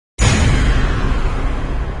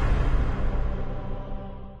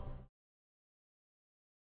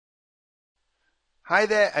Hi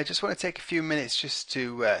there, I just want to take a few minutes just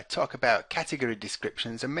to talk about category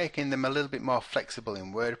descriptions and making them a little bit more flexible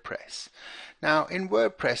in WordPress. Now in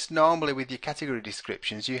WordPress, normally with your category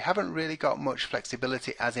descriptions you haven't really got much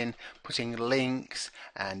flexibility, as in putting links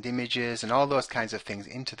and images and all those kinds of things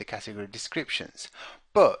into the category descriptions.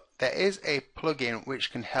 But there is a plugin which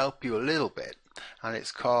can help you a little bit, and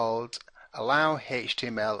it's called Allow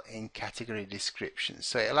HTML in Category Descriptions.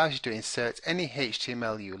 So it allows you to insert any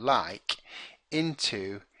HTML you like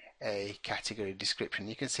into a category description.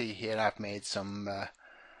 You can see here I've made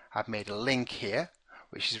a link here,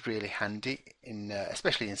 which is really handy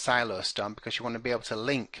especially in SiloStorm, because you want to be able to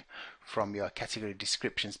link from your category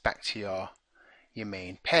descriptions back to your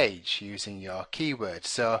main page using your keywords.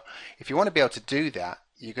 So if you want to be able to do that,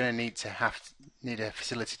 you're going to need a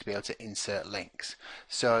facility to be able to insert links.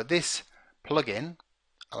 So this plugin,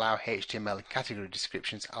 Allow HTML in Category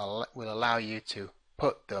Descriptions, will allow you to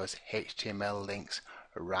put those HTML links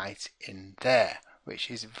right in there, which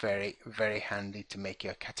is very, very handy to make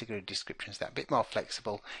your category descriptions that bit more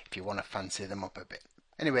flexible if you want to fancy them up a bit.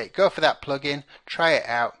 Anyway, go for that plugin, try it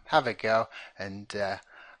out, have a go, and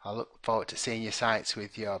I look forward to seeing your sites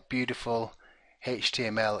with your beautiful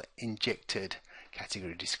HTML injected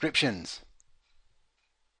category descriptions.